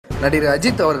நடிகர்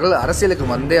அஜித் அவர்கள் அரசியலுக்கு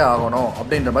வந்தே ஆகணும்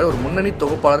அப்படின்ற மாதிரி ஒரு முன்னணி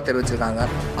தொகுப்பாளர் தெரிவிச்சிருக்காங்க.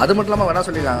 அது மட்டும் இல்லாமல் என்ன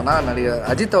சொல்லியிருக்காங்கன்னா, நடிகர்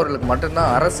அஜித் அவர்களுக்கு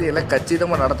மட்டும்தான் அரசியலை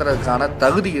கச்சிதமாக நடத்துறதுக்கான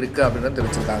தகுதி இருக்குது அப்படின்னு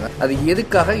தெரிவிச்சிருக்காங்க. அது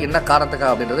எதுக்காக, என்ன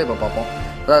காரணத்துக்காக அப்படின்றத இப்போ பார்ப்போம்.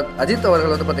 அதாவது அஜித்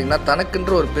அவர்கள் வந்து பார்த்திங்கன்னா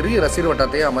தனக்கென்று ஒரு பெரிய ரசிகர்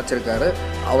வட்டத்தையே அமைச்சிருக்காரு.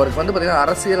 அவருக்கு வந்து பார்த்திங்கன்னா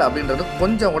அரசியல் அப்படின்றது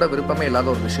கொஞ்சம் கூட விருப்பமே இல்லாத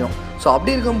ஒரு விஷயம். ஸோ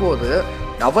அப்படி இருக்கும்போது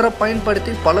அவரை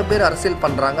பயன்படுத்தி பல பேர் அரசியல்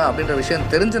பண்ணுறாங்க அப்படின்ற விஷயம்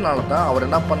தெரிஞ்சனால தான் அவர்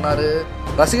என்ன பண்ணார்,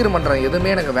 ரசிகர் மன்றம் எதுவுமே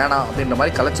எனக்கு வேணாம் அப்படின்ற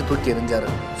மாதிரி கலைச்சி தூக்கி எறிஞ்சார்.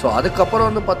 ஸோ அதுக்கப்புறம்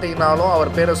வந்து பார்த்திங்கனாலும்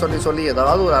அவர் பேரை சொல்லி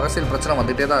ஏதாவது ஒரு அரசியல் பிரச்சனை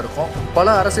வந்துகிட்டே தான் இருக்கும்.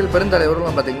 பல அரசியல்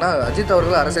பெருந்தலைவர்களும் பார்த்திங்கன்னா அஜித்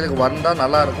அவர்கள் அரசியலுக்கு வந்தால்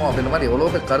நல்லாயிருக்கும் அப்படின்ற மாதிரி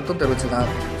எவ்வளோ பேர் கருத்தும்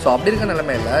தெரிவிச்சிருக்காங்க. ஸோ அப்படி இருக்க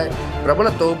நிலைமையில்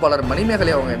பிரபல தொகுப்பாளர்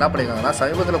மணிமேகலை அவங்க என்ன பண்ணியிருக்காங்கன்னா,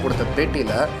 சமீபத்தில் கொடுத்த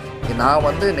பேட்டியில் நான்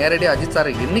வந்து நேரடியாக அஜித் சார்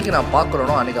என்றைக்கு நான்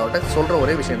பார்க்குறேனோ அன்றைக்கி அவர்கிட்ட சொல்கிற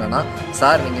ஒரே விஷயம் என்னென்னா,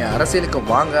 சார் நீங்கள் அரசியலுக்கு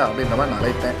வாங்க அப்படின்ற மாதிரி நான்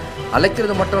அழைப்பேன்.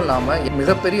 அழைக்கிறது மட்டும் இல்லாமல்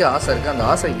மிகப்பெரிய ஆசை இருக்குது. அந்த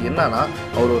ஆசை என்னன்னா,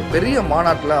 அவர் ஒரு பெரிய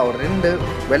மாநாட்டில் அவர் 2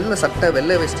 வெள்ளை சட்டை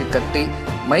வெள்ளை வேஷ்டி கட்டி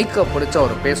மைக்கை பிடிச்சி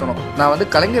அவர் பேசணும். நான் வந்து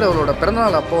கலைஞர் அவரோட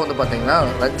பிறந்தநாள் அப்போ வந்து பார்த்தீங்கன்னா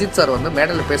அஜித் சார் வந்து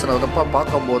மேடையில் பேசுகிறதப்போ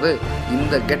பார்க்கும்போது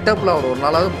இந்த கெட்டப்பில் அவர் ஒரு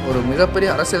நாளாவது ஒரு மிகப்பெரிய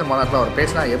அரசியல் மாநாட்டில் அவர்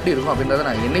பேசினா எப்படி இருக்கும் அப்படின்றத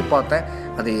நான் எண்ணி பார்த்தேன்.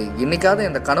 அது என்றைக்காவது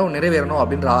இந்த கனவு நிறைவேறணும்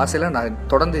அப்படின்ற ஆசையில் நான்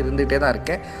தொடர்ந்து இருந்துகிட்டே தான்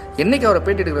இருக்கேன். என்றைக்கு அவரை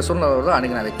பேட்டி எடுக்கிற சூழ்நிலை வருதோ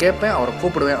அன்றைக்கி நான் அதை கேட்பேன், அவரை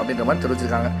கூப்பிடுவேன் அப்படின்ற மாதிரி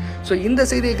தெரிவிச்சிருக்காங்க. ஸோ இந்த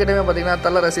செய்தியை கேட்டவே பார்த்தீங்கன்னா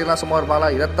தல ரசிகர்லாம் சும்மா இருப்பாங்களா,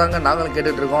 இதைத்தாங்க நாங்களும்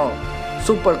கேட்டுட்ருக்கோம்,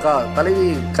 சூப்பர்க்கா தலைவி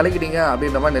கலக்கிட்டீங்க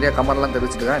அப்படின்ற மாதிரி நிறைய கமெண்ட்லாம்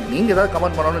தெரிவிச்சிருக்கேன். நீங்கள் ஏதாவது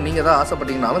கமெண்ட் பண்ணணும், நீங்கள் ஏதாவது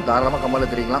ஆசைப்பட்டீங்கனாலும் தாராளமாக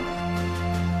கமெண்ட்டில் தெரிவிக்கலாம்.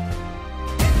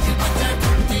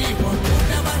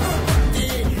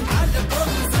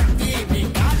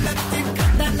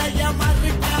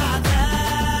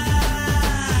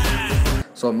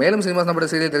 ஸோ மேலும் சினிமா சம்பந்த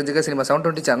செய்தியை தெரிஞ்சுக்க சினிமா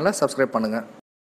 720 சேனலை சப்ஸ்கிரைப் பண்ணுங்கள்.